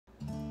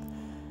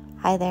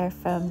Hi there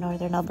from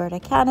Northern Alberta,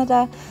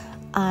 Canada.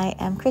 I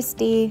am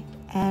Christy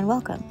and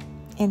welcome.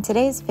 In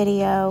today's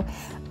video,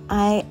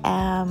 I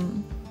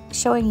am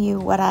showing you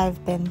what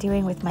I've been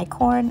doing with my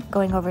corn,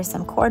 going over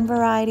some corn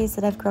varieties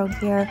that I've grown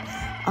here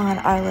on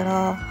our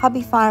little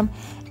hobby farm,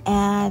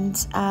 and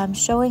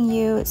showing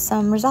you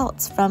some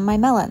results from my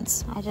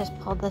melons. I just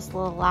pulled this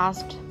little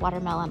last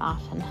watermelon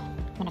off and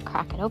I'm gonna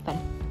crack it open.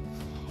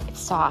 It's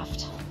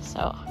soft,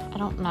 so I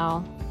don't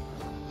know.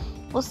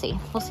 We'll see.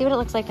 We'll see what it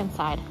looks like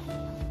inside.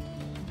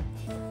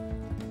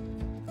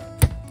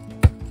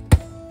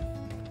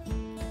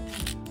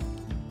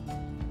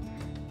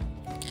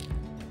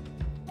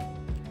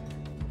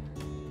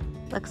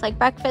 Looks like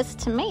breakfast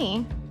to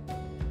me.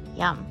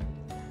 Yum.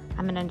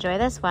 I'm gonna enjoy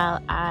this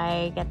while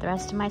I get the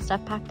rest of my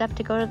stuff packed up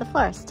to go to the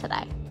florist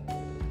today.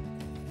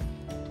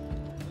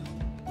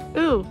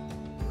 Ooh.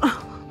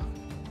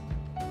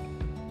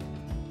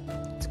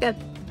 It's good.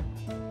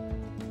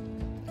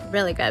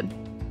 Really good.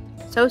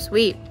 So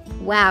sweet.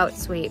 Wow,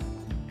 it's sweet.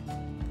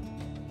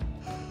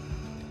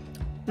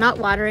 Not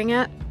watering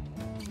it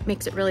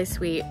makes it really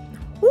sweet.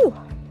 Ooh.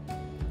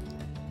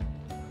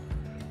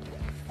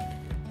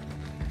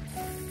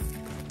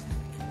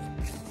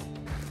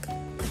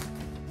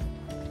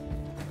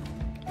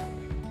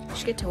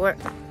 Should get to work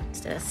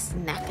instead of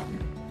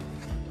snacking.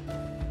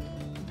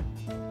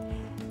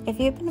 If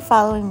you've been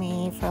following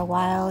me for a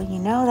while, you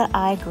know that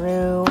I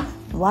grew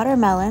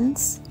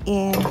watermelons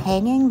in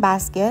hanging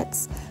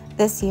baskets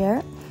this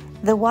year.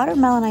 The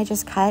watermelon I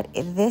just cut,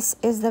 this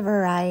is the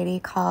variety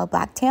called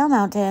Blacktail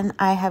Mountain.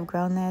 I have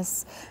grown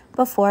this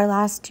before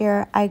last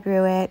year. I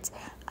grew it.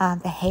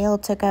 The hail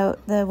took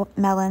out the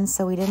melons,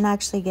 so we didn't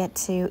actually get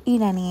to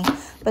eat any.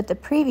 But the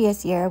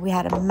previous year, we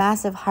had a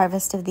massive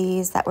harvest of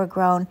these that were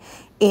grown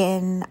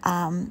in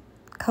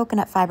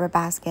coconut fiber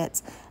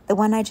baskets. The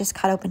one I just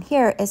cut open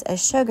here is a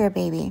sugar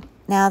baby.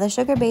 Now, the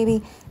sugar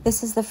baby,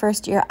 this is the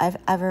first year I've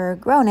ever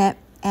grown it,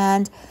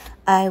 and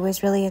I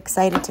was really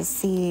excited to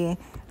see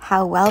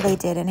how well they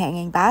did in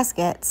hanging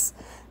baskets.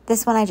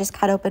 This one I just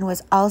cut open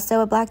was also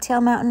a Blacktail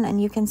Mountain,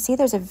 and you can see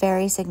there's a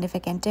very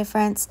significant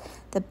difference.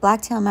 The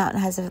Blacktail Mountain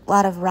has a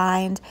lot of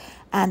rind,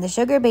 and the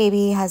Sugar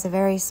Baby has a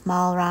very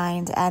small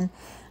rind. And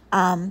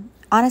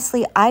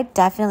honestly, I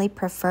definitely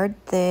preferred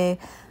the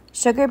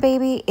Sugar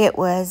Baby. It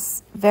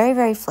was very,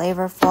 very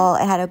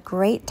flavorful. It had a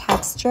great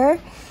texture.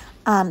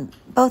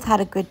 Both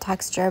had a good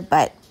texture,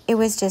 but it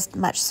was just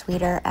much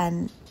sweeter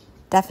and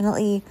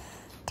definitely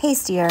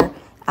tastier.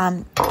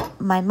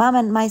 My mom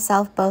and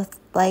myself both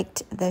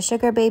liked the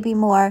Sugar Baby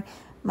more.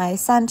 My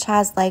son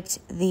Chaz liked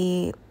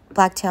the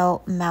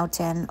Blacktail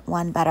Mountain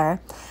one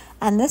better.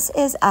 And this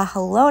is a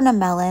Helona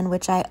melon,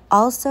 which I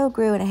also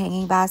grew in a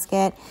hanging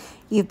basket.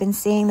 You've been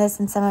seeing this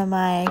in some of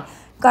my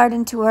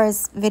garden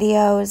tours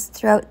videos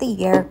throughout the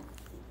year,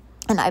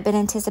 and I've been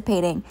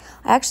anticipating.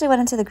 I actually went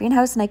into the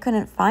greenhouse and I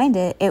couldn't find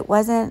it. It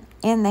wasn't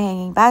in the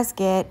hanging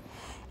basket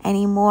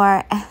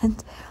anymore,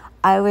 and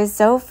I was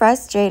so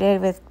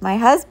frustrated with my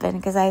husband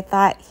because I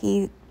thought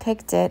he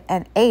picked it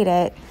and ate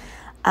it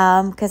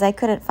because I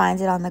couldn't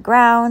find it on the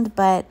ground,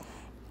 but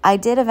I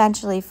did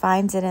eventually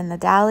find it in the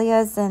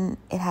dahlias, and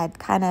it had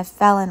kind of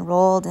fell and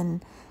rolled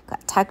and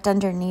got tucked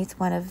underneath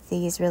one of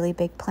these really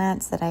big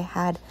plants that I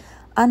had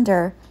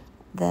under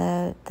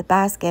the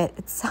basket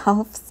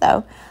itself.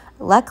 So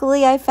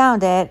luckily I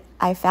found it.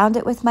 I found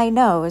it with my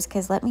nose,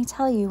 because let me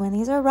tell you, when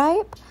these are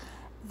ripe,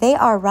 they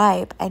are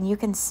ripe and you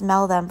can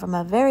smell them from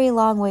a very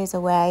long ways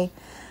away.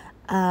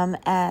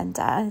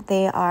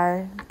 They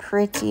are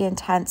pretty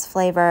intense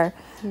flavor.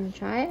 Can you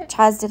try it?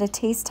 Chaz did a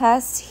taste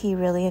test. He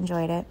really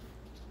enjoyed it.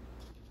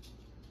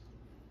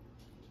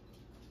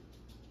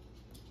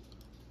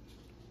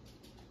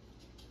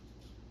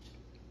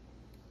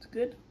 It's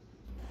good.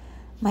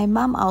 My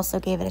mom also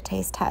gave it a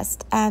taste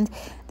test, and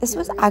this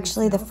was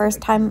actually the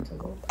first time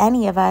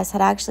any of us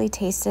had actually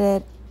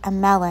tasted a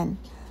melon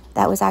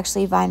that was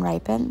actually vine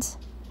ripened.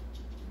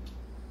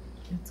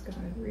 It's got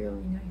a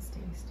really nice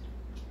taste.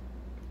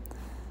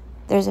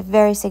 There's a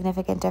very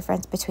significant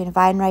difference between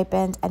vine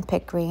ripened and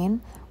picked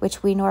green,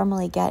 which we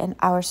normally get in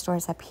our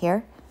stores up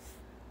here.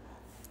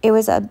 It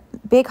was a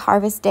big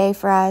harvest day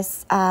for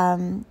us.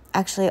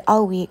 Actually,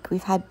 all week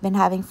we've been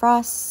having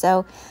frosts,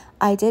 so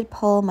I did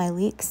pull my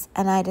leeks,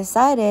 and I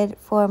decided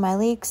for my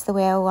leeks, the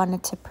way I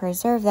wanted to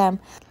preserve them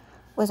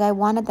was I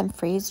wanted them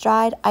freeze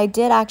dried. I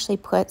did actually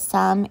put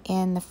some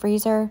in the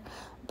freezer,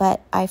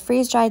 but I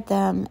freeze dried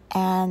them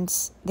and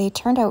they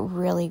turned out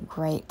really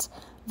great.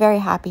 Very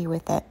happy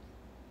with it.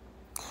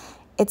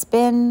 It's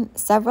been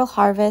several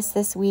harvests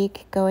this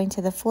week going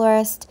to the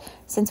florist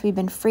since we've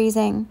been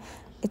freezing.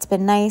 It's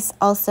been nice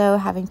also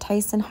having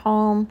Tyson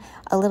home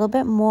a little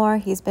bit more.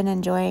 He's been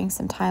enjoying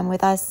some time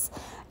with us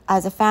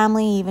as a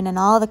family, even in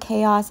all the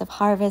chaos of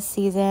harvest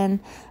season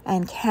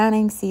and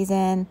canning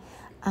season.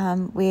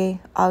 We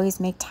always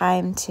make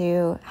time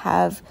to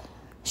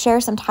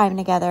share some time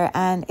together,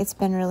 and it's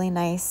been really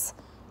nice.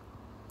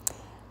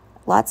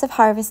 Lots of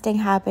harvesting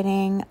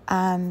happening.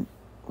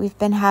 We've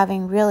been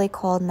having really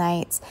cold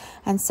nights,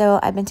 and so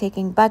I've been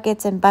taking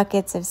buckets and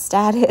buckets of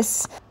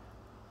status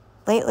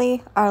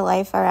Lately, our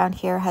life around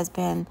here has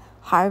been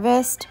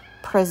harvest,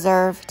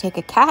 preserve, take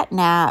a cat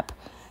nap,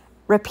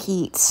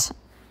 repeat.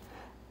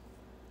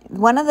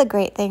 One of the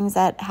great things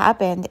that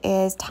happened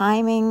is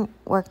timing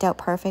worked out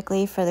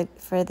perfectly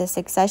for the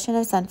succession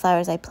of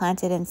sunflowers I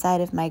planted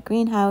inside of my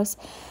greenhouse.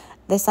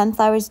 The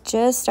sunflowers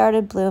just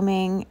started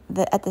blooming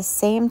at the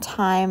same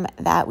time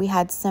that we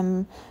had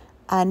some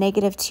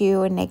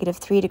 -2 and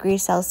 -3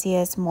 degrees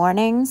Celsius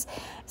mornings.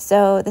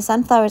 So the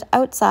sunflowers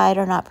outside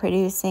are not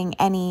producing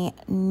any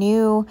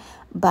new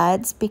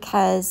buds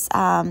because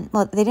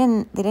they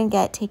didn't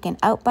get taken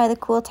out by the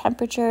cool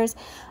temperatures,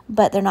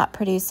 but they're not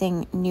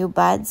producing new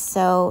buds.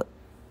 So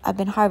I've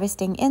been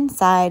harvesting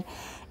inside,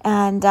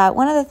 and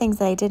one of the things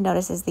that I did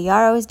notice is the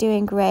yarrow is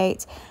doing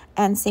great,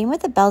 and same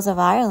with the bells of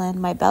Ireland.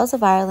 My bells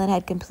of Ireland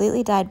had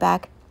completely died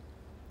back,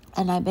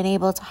 and I've been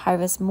able to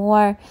harvest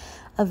more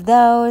of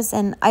those,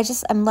 and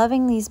I'm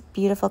loving these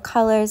beautiful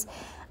colors.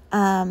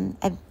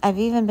 I've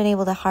even been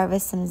able to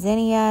harvest some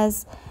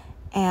zinnias,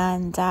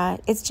 and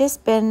it's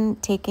just been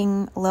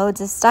taking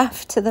loads of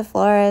stuff to the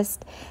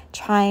florist,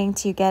 trying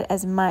to get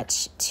as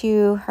much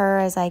to her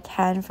as I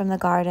can from the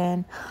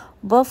garden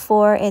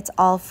before it's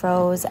all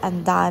froze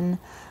and done.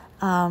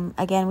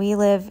 Again, we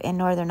live in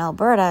northern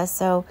Alberta,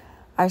 so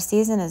our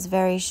season is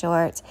very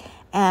short,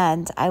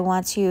 and I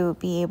want to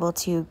be able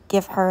to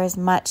give her as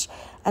much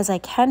as I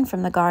can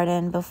from the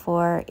garden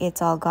before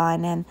it's all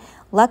gone. And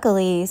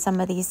luckily,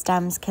 some of these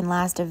stems can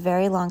last a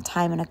very long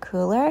time in a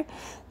cooler.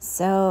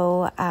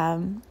 So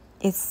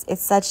it's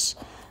such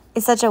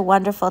a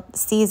wonderful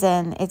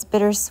season. It's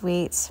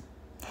bittersweet.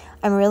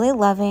 I'm really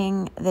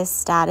loving this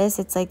status.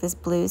 It's like this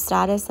blue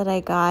status that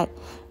I got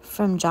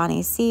from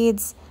Johnny's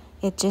Seeds.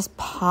 It just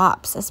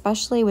pops,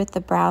 especially with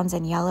the browns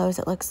and yellows.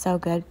 It looks so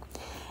good.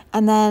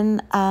 And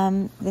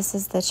then this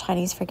is the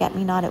Chinese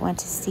forget-me-not. It went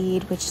to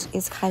seed, which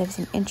is kind of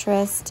some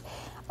interest.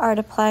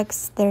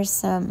 Artiplex, there's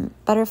some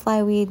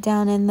butterfly weed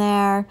down in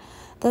there.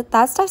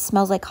 That stuff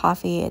smells like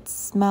coffee. It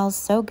smells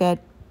so good.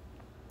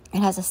 It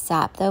has a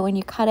sap, though, when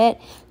you cut it,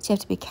 so you have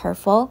to be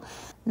careful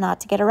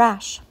not to get a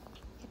rash.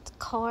 It's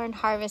corn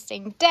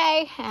harvesting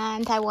day,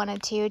 and I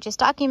wanted to just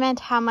document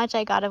how much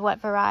I got of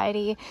what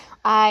variety.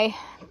 I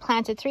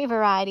planted 3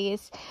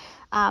 varieties.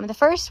 The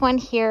first one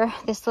here,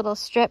 this little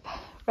strip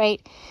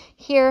right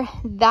here,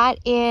 that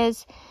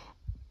is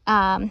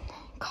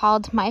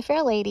called My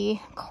Fair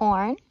Lady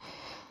corn.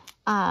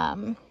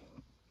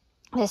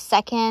 This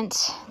second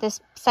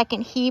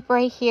heap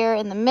right here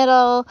in the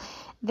middle,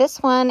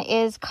 this one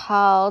is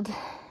called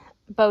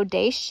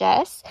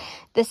Bodacious.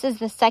 This is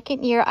the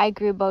second year I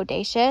grew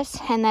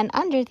Bodacious. And then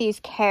under these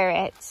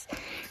carrots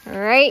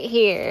right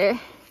here,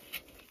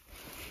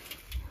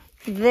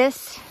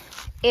 this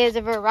is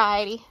a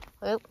variety.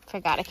 Oop,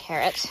 forgot a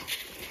carrot.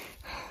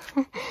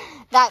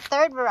 That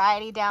third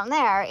variety down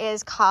there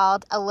is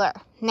called Allure.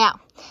 Now,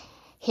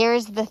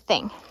 here's the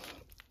thing.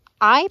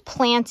 I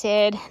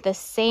planted the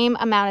same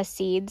amount of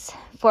seeds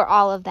for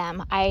all of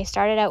them. I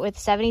started out with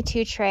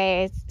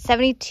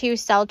 72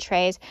 cell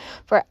trays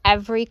for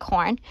every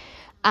corn.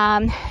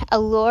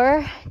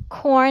 Allure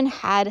corn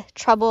had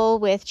trouble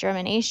with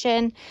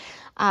germination.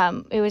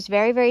 It was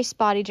very, very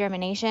spotty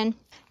germination.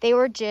 They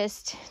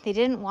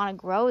didn't want to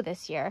grow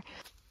this year.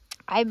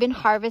 I've been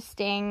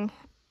harvesting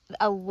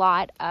a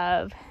lot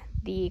of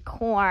the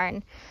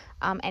corn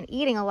and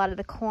eating a lot of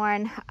the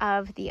corn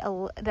of the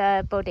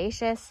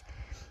Bodacious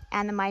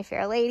and the My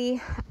Fair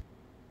Lady.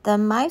 The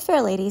My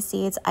Fair Lady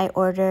seeds I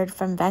ordered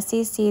from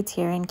Vessie's Seeds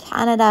here in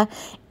Canada.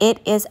 It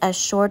is a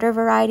shorter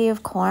variety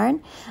of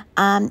corn.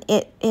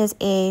 It is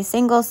a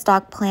single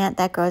stalk plant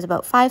that grows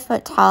about 5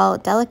 foot tall.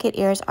 Delicate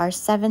ears are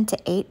 7 to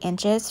 8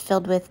 inches,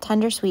 filled with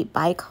tender sweet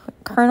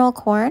bi-kernel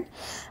corn.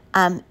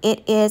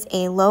 It is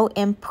a low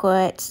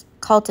input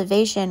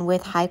cultivation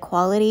with high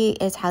quality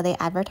is how they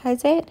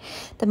advertise it.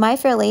 The My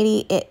Fair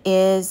Lady, it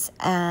is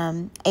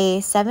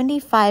a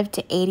 75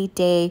 to 80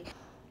 day,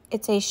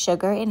 it's a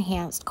sugar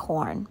enhanced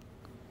corn.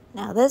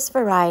 Now this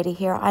variety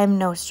here, I'm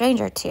no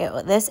stranger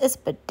to. This is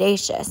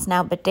Bodacious.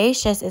 Now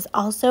Bodacious is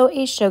also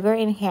a sugar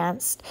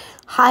enhanced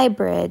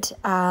hybrid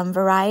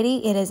variety.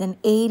 It is an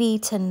 80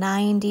 to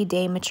 90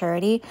 day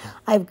maturity.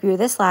 I grew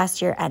this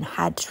last year and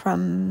had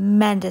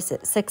tremendous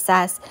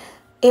success.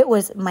 It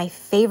was my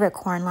favorite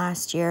corn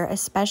last year,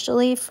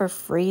 especially for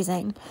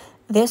freezing.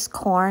 This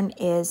corn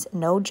is,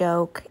 no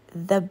joke,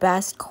 the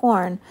best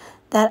corn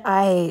that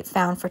I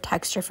found for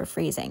texture for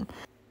freezing.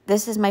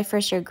 This is my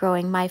first year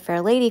growing My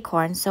Fair Lady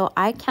corn, so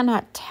I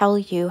cannot tell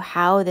you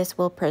how this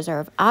will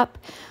preserve up,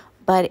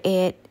 but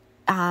it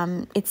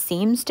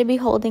seems to be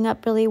holding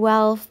up really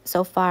well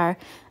so far.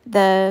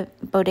 The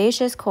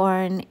Bodacious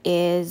corn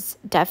is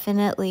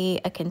definitely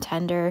a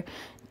contender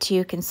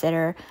to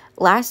consider.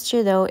 Last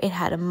year, though, it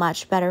had a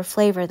much better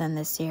flavor than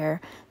this year,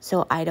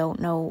 so I don't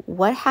know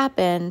what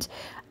happened.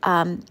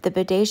 The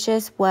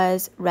Bodacious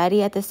was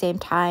ready at the same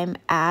time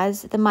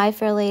as the My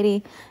Fair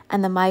Lady,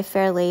 and the My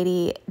Fair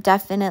Lady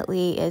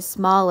definitely is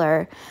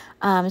smaller.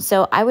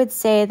 So I would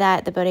say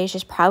that the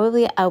Bodacious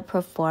probably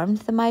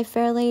outperformed the My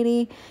Fair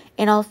Lady,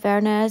 in all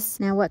fairness.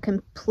 Now, what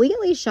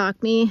completely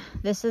shocked me,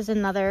 this is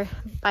another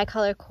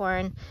bicolor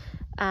corn,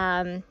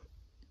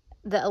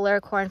 the Allure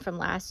corn from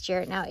last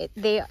year. Now,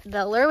 the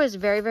Allure was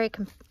very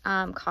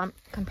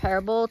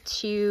comparable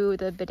to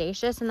the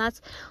Bodacious, and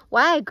that's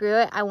why I grew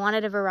it. I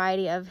wanted a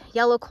variety of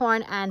yellow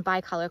corn and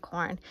bicolor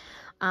corn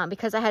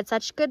because I had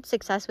such good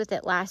success with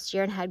it last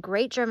year and had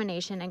great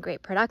germination and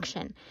great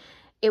production.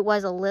 It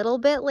was a little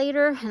bit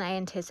later, and I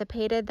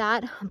anticipated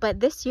that, but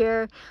this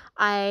year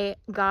I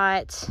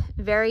got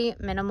very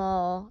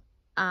minimal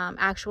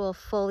actual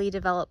fully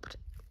developed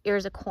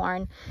ears of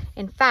corn.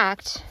 In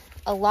fact,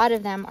 a lot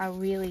of them are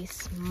really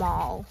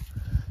small.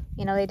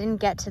 You know, they didn't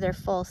get to their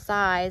full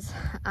size,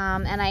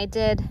 and I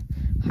did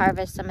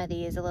harvest some of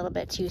these a little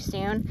bit too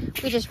soon.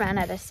 We just ran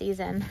out of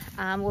season.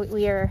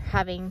 We are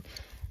having,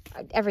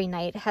 every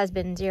night has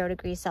been 0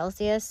 degrees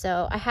Celsius,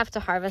 so I have to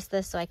harvest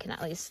this so I can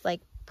at least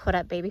like put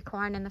up baby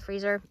corn in the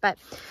freezer. But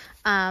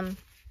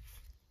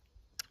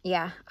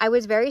yeah, I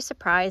was very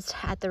surprised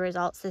at the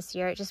results this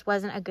year. It just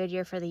wasn't a good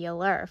year for the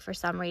Allure for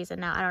some reason.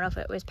 Now, I don't know if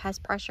it was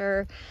pest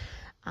pressure.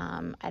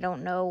 I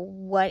don't know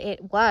what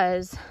it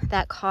was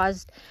that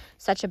caused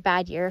such a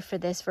bad year for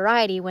this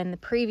variety when the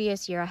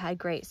previous year I had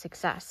great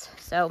success.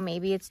 So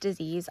maybe it's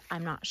disease,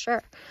 I'm not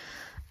sure.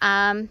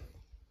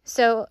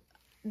 So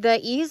the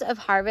ease of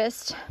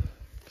harvest,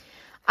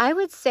 I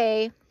would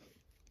say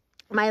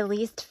my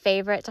least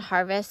favorite to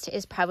harvest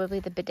is probably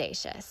the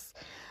Bodacious.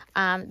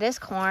 This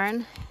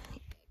corn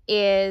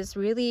is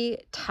really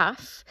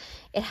tough.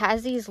 It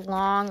has these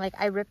long, like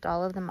I ripped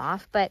all of them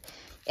off, but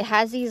it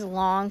has these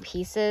long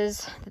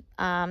pieces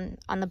on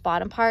the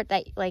bottom part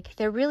that like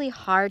they're really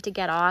hard to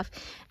get off.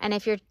 And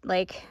if you're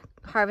like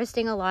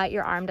harvesting a lot,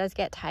 your arm does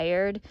get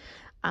tired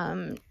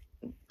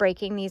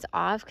breaking these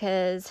off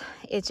because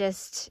it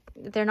just,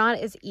 they're not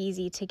as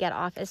easy to get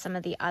off as some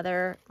of the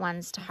other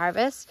ones to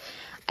harvest.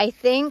 I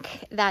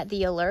think that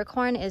the Allure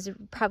corn is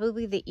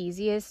probably the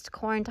easiest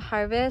corn to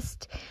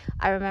harvest.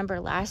 I remember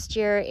last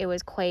year it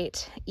was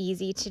quite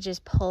easy to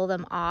just pull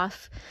them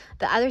off.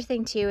 The other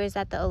thing too is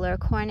that the Allure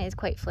corn is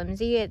quite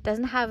flimsy. It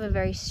doesn't have a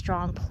very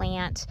strong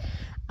plant,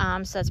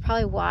 so that's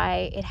probably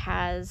why it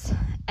has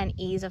an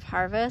ease of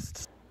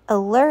harvest.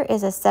 Allure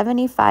is a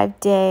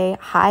 75-day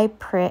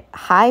hybrid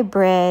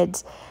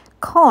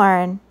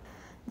corn.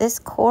 This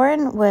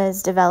corn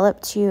was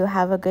developed to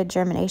have a good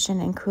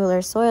germination in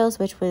cooler soils,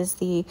 which was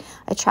the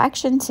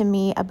attraction to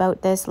me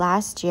about this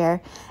last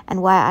year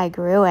and why I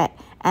grew it.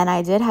 And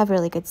I did have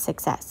really good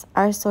success.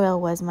 Our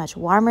soil was much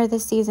warmer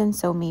this season,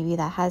 so maybe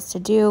that has to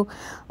do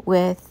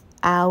with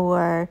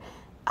our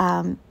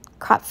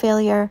crop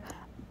failure.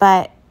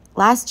 But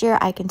last year,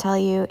 I can tell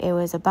you, it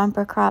was a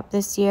bumper crop.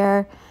 This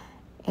year,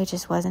 it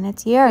just wasn't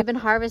its year. I've been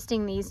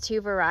harvesting these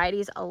two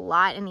varieties a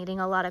lot and eating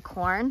a lot of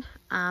corn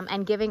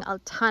and giving a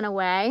ton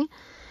away.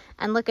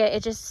 And look at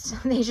it,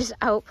 they just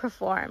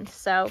outperformed.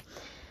 So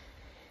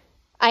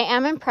I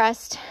am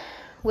impressed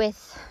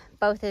with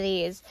both of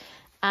these.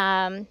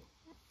 I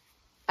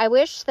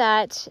wish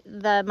that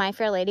the My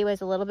Fair Lady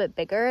was a little bit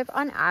bigger.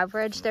 On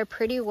average, they're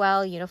pretty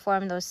well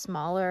uniform, they're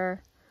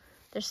smaller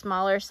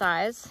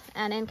size.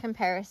 And in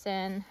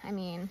comparison, I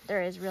mean,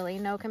 there is really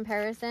no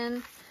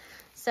comparison.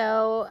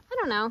 So I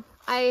don't know.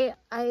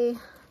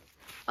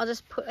 I'll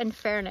just put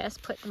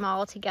them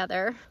all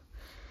together.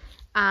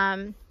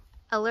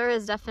 Allure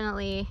is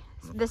definitely,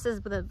 this is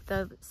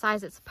the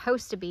size it's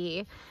supposed to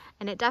be,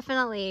 and it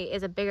definitely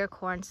is a bigger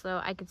corn, so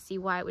I could see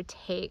why it would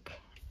take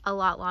a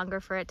lot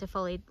longer for it to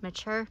fully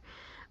mature.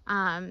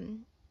 But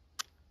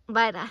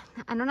I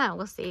don't know.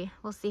 We'll see.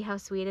 We'll see how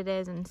sweet it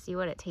is and see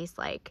what it tastes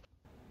like.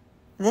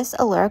 This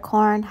Allure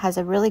corn has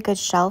a really good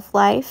shelf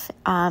life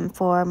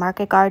for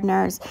market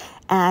gardeners,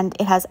 and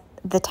it has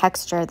the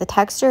texture. The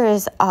texture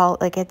is all,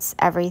 like, it's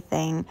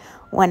everything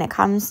when it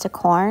comes to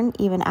corn,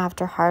 even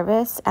after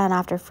harvest and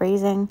after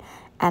freezing.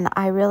 And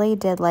I really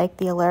did like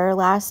the Allure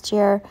last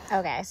year.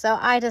 Okay, so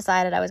I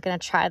decided I was going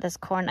to try this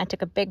corn. I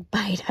took a big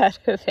bite out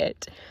of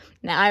it.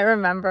 Now, I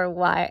remember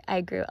why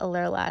I grew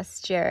Allure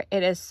last year.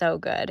 It is so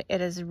good.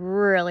 It is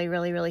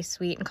really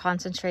sweet and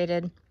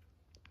concentrated.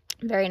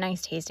 Very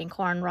nice tasting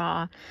corn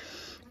raw.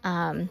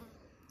 I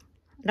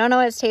don't know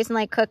what it's tasting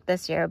like cooked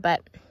this year,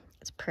 but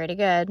it's pretty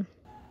good.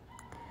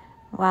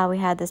 While we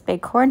had this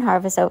big corn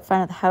harvest out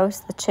front of the house,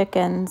 the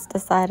chickens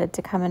decided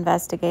to come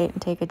investigate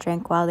and take a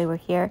drink while they were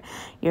here.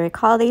 You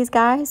recall these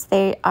guys?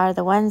 They are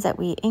the ones that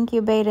we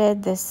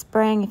incubated this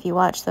spring. If you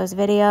watch those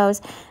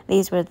videos,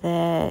 these were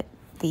the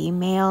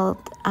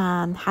male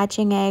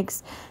hatching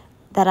eggs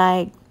that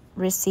I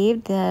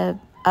received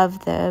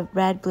of the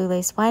red blue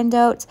lace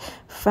Wyandottes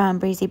from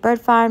Breezy Bird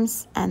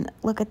Farms, and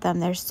look at them,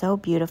 they're so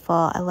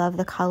beautiful. I love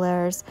the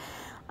colors.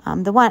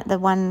 The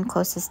one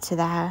closest to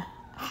the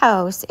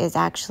house is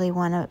actually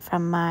one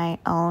from my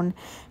own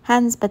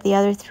hens, but the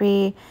other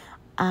three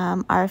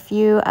are a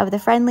few of the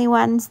friendly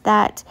ones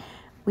that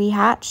we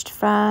hatched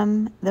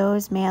from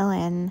those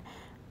melon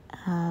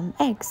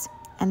eggs.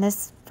 And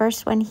this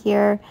first one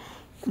here,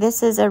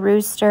 this is a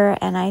rooster,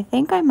 and I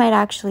think I might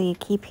actually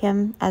keep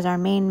him as our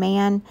main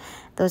man.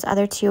 Those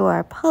other two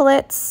are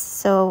pullets,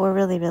 so we're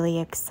really, really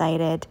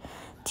excited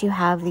to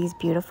have these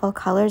beautiful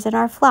colors in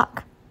our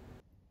flock.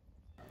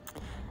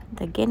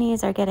 The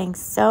guineas are getting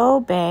so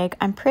big.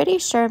 I'm pretty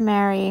sure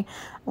Mary,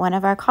 one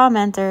of our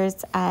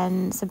commenters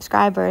and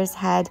subscribers,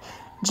 had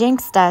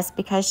jinxed us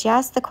because she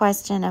asked the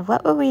question of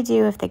what would we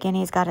do if the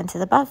guineas got into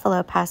the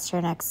buffalo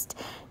pasture next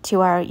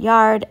to our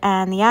yard,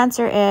 and the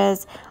answer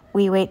is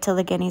we wait till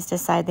the guineas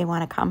decide they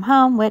want to come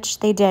home, which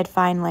they did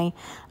finally,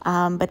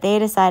 but they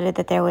decided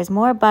that there was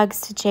more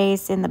bugs to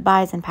chase in the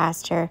bison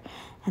pasture,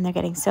 and they're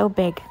getting so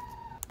big.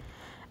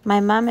 My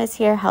mom is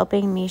here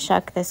helping me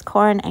shuck this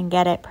corn and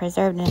get it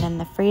preserved and in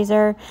the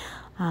freezer.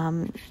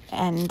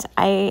 And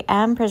I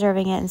am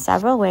preserving it in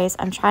several ways.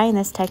 I'm trying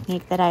this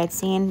technique that I had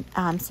seen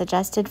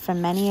suggested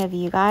from many of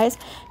you guys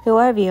who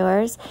are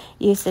viewers.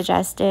 You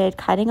suggested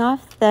cutting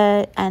off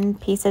the end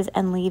pieces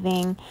and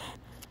leaving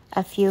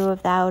a few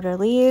of the outer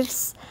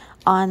leaves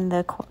on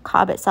the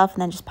cob itself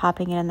and then just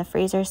popping it in the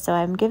freezer. So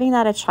I'm giving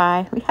that a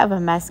try. We have a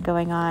mess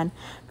going on.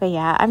 But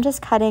yeah, I'm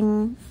just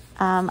cutting.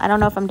 I don't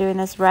know if I'm doing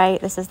this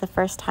right. This is the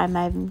first time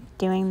I'm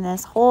doing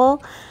this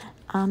whole.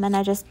 And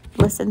I just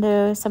listened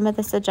to some of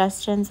the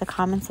suggestions, the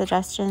common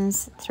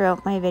suggestions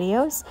throughout my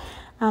videos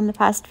the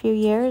past few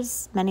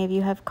years. Many of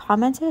you have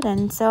commented,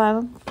 and so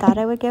I thought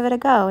I would give it a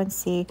go and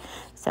see.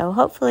 So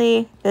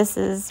hopefully this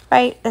is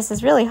right. This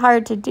is really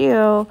hard to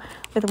do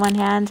with one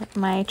hand.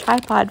 My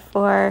tripod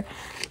for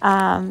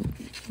for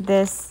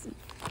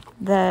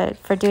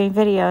doing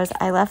videos,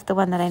 I left the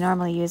one that I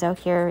normally use out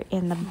here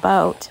in the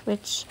boat,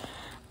 which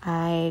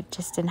I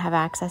just didn't have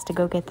access to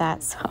go get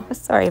that, so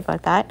sorry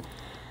about that.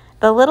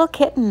 The little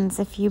kittens,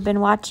 if you've been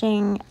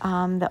watching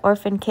the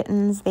orphan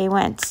kittens, they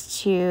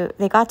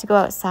got to go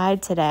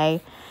outside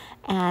today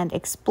and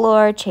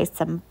explore, chase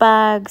some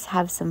bugs,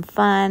 have some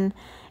fun.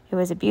 It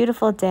was a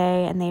beautiful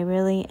day, and they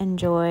really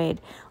enjoyed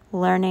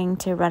learning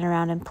to run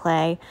around and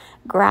play.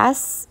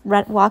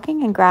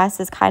 Walking in grass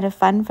is kind of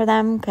fun for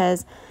them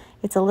because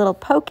it's a little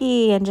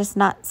pokey and just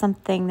not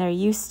something they're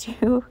used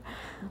to.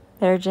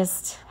 They're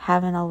just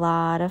having a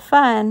lot of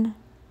fun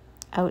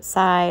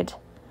outside.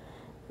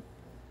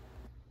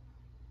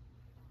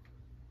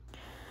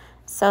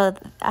 So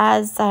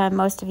as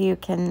most of you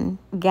can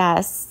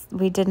guess,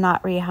 we did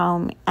not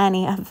rehome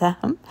any of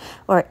them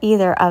or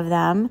either of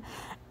them.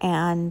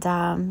 And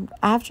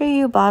after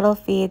you bottle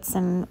feed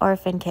some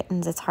orphan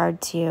kittens, it's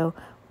hard to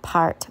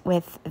part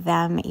with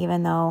them,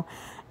 even though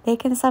they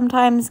can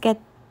sometimes get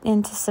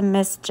into some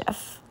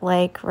mischief,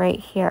 like right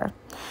here.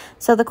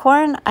 So the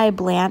corn, I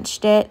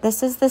blanched it.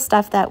 This is the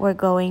stuff that we're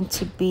going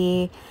to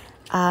be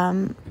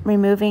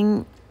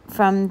removing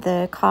from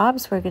the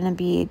cobs. We're going to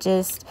be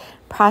just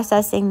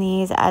processing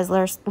these as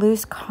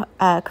loose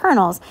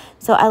kernels.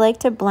 So I like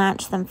to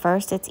blanch them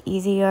first. It's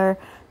easier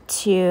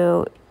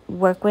to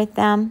work with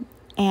them,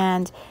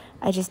 and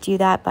I just do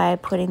that by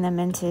putting them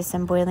into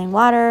some boiling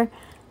water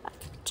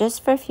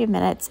just for a few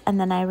minutes, and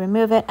then I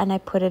remove it and I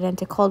put it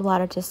into cold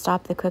water to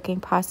stop the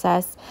cooking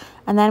process,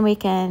 and then we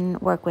can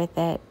work with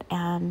it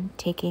and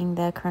taking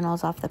the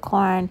kernels off the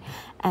corn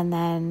and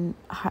then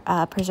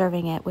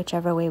preserving it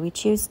whichever way we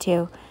choose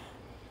to.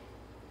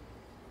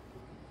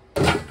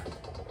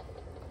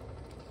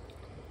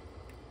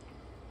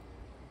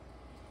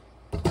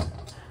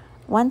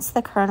 Once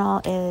the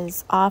kernel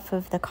is off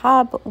of the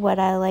cob, what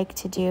I like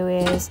to do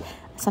is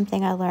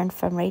something I learned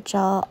from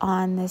Rachel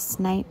on this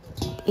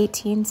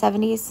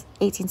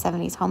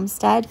 1870s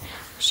homestead.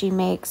 She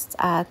makes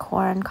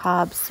corn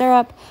cob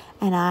syrup,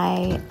 and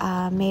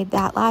I made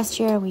that last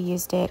year. We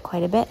used it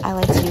quite a bit. I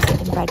like to use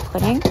it in bread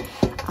pudding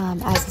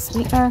as a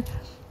sweetener.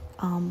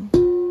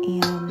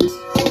 And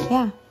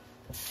yeah,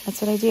 that's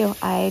what I do.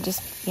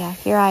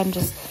 Here I'm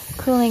just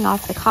cooling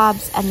off the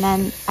cobs, and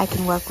then I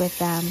can work with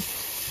them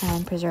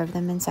and preserve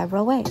them in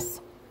several ways.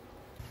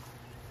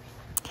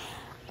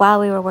 While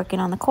we were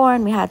working on the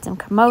corn, we had some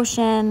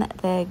commotion.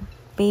 The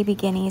baby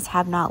guineas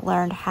have not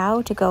learned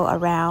how to go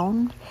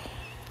around,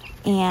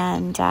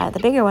 and the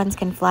bigger ones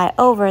can fly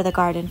over the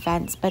garden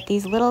fence, but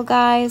these little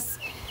guys,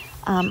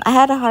 I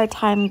had a hard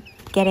time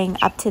getting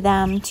up to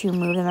them to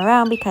move them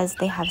around because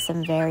they have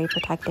some very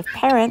protective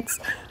parents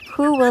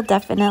who will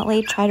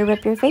definitely try to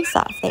rip your face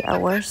off. They are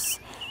worse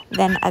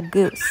than a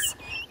goose.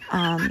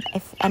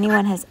 If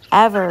anyone has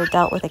ever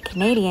dealt with a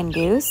Canadian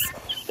goose,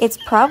 it's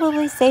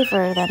probably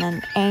safer than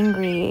an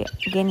angry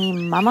guinea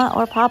mama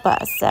or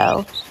papa.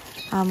 So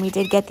we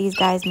did get these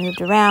guys moved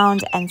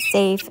around and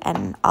safe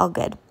and all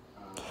good.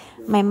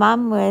 My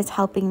mom was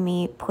helping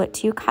me put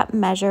 2 cup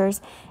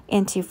measures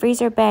into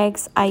freezer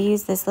bags. I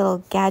used this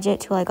little gadget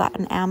tool I got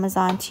on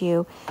Amazon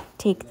to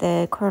take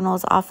the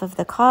kernels off of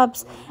the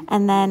cobs,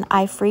 and then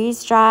I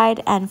freeze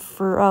dried and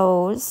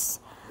froze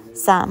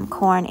some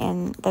corn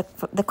in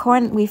the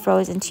corn. We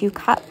froze in 2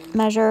 cup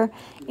measure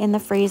in the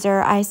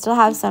freezer. I still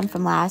have some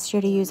from last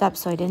year to use up,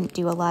 so I didn't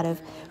do a lot of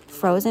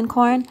frozen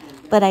corn,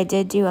 but I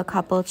did do a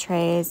couple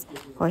trays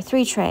or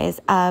 3 trays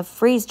of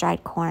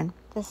freeze-dried corn.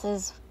 This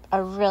is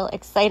a real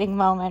exciting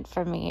moment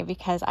for me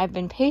because I've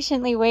been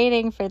patiently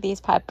waiting for these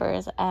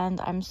peppers,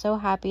 and I'm so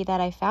happy that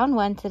I found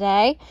one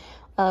today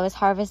while I was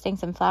harvesting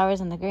some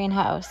flowers in the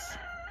greenhouse.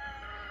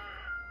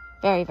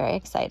 Very, very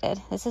excited.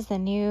 This is the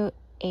new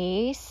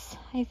Ace,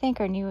 I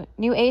think, or new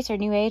Ace or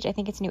New Age. I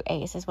think it's New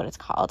Ace is what it's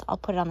called. I'll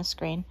put it on the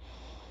screen.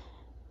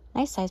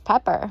 Nice size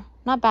pepper.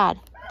 Not bad.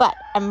 But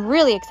I'm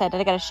really excited.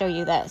 I got to show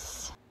you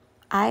this.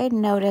 I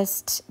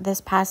noticed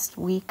this past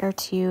week or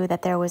two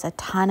that there was a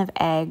ton of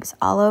eggs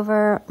all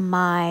over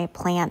my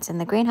plants in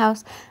the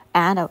greenhouse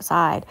and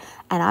outside.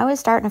 And I was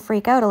starting to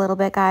freak out a little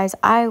bit, guys.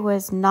 I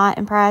was not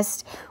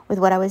impressed with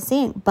what I was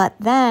seeing. But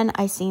then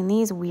I seen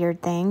these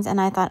weird things and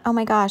I thought, oh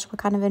my gosh, what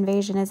kind of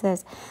invasion is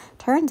this?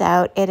 Turns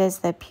out it is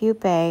the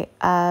pupae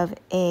of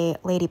a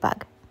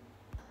ladybug.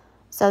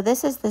 So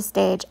this is the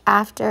stage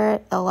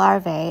after the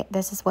larvae.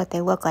 This is what they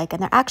look like.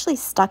 And they're actually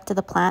stuck to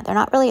the plant. They're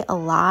not really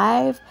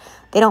alive.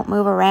 They don't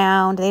move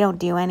around. They don't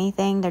do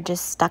anything. They're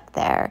just stuck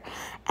there.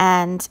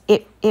 And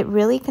it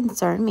really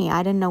concerned me.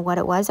 I didn't know what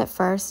it was at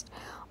first.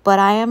 But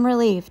I am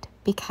relieved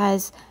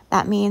because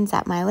that means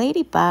that my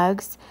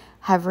ladybugs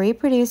have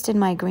reproduced in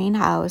my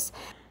greenhouse.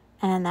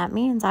 And that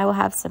means I will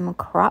have some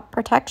crop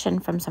protection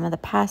from some of the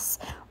pests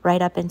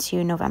right up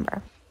into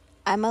November.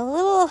 I'm a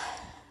little...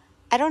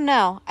 I don't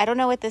know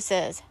what this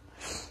is.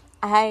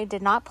 I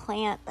did not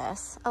plant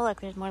this. Oh,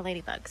 look, there's more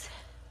ladybugs.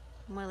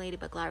 More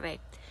ladybug larvae.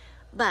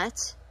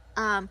 But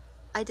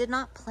I did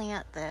not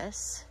plant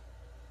this,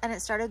 and it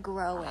started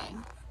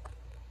growing.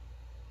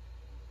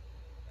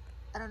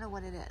 I don't know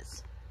what it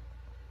is.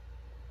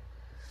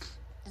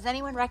 Does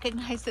anyone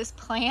recognize this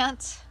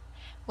plant?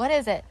 What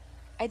is it?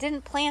 I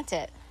didn't plant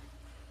it.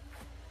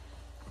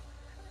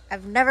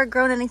 I've never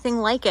grown anything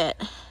like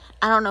it.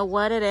 I don't know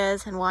what it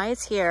is and why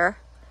it's here.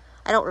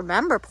 I don't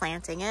remember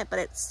planting it, but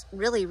it's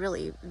really,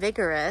 really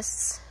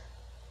vigorous.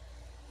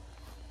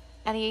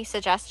 Any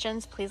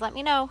suggestions, please let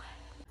me know.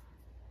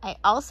 I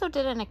also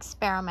did an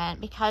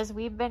experiment because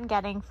we've been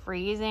getting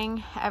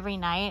freezing every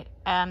night.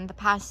 The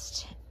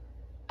past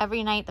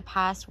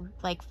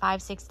like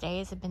 5-6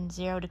 days have been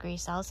 0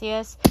 degrees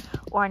Celsius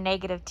or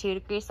 -2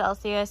 degrees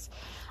Celsius.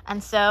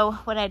 And so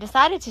what I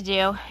decided to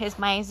do is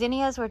my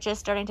zinnias were just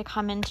starting to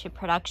come into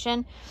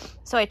production.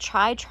 So I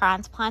tried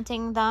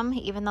transplanting them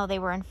even though they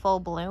were in full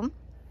bloom.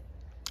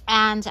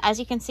 And as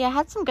you can see, I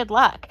had some good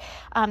luck.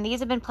 These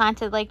have been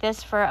planted like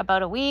this for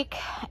about a week.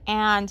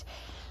 And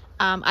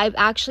I've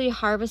actually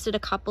harvested a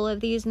couple of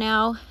these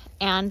now.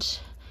 And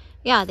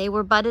yeah, they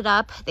were budded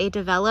up. They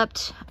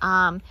developed.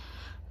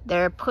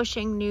 They're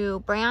pushing new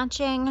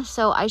branching.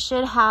 So I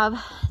should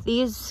have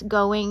these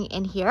going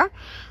in here.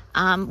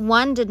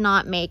 One did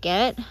not make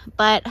it,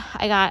 but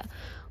I got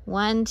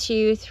 1,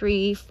 2,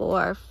 3,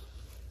 4,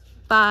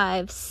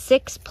 5,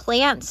 6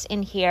 plants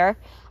in here.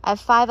 I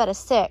have 5 out of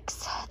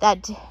 6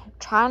 that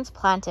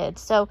transplanted.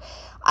 So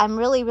I'm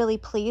really, really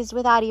pleased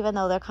with that, even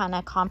though they're kind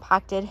of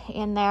compacted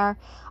in there.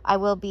 I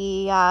will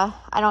be, I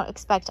don't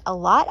expect a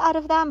lot out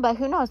of them, but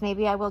who knows,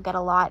 maybe I will get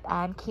a lot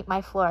and keep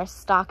my floor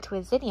stocked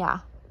with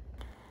zinnia.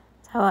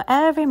 So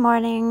every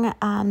morning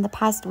the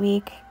past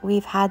week,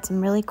 we've had some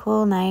really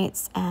cool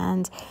nights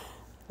and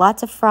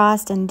lots of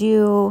frost and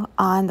dew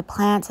on the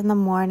plants in the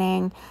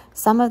morning.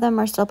 Some of them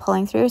are still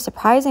pulling through.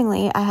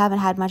 Surprisingly, I haven't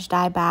had much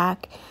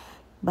dieback,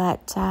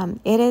 but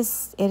it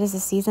is a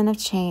season of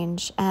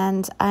change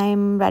and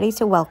I'm ready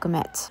to welcome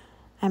it.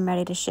 I'm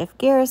ready to shift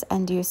gears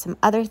and do some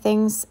other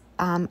things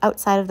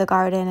outside of the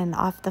garden and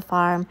off the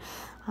farm.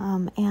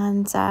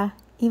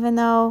 Even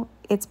though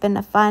it's been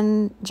a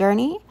fun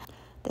journey,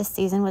 this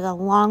season was a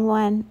long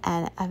one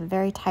and a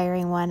very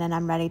tiring one, and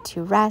I'm ready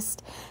to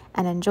rest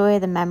and enjoy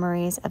the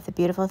memories of the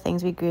beautiful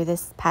things we grew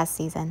this past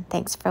season.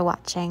 Thanks for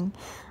watching.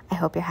 I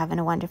hope you're having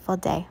a wonderful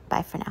day.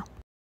 Bye for now.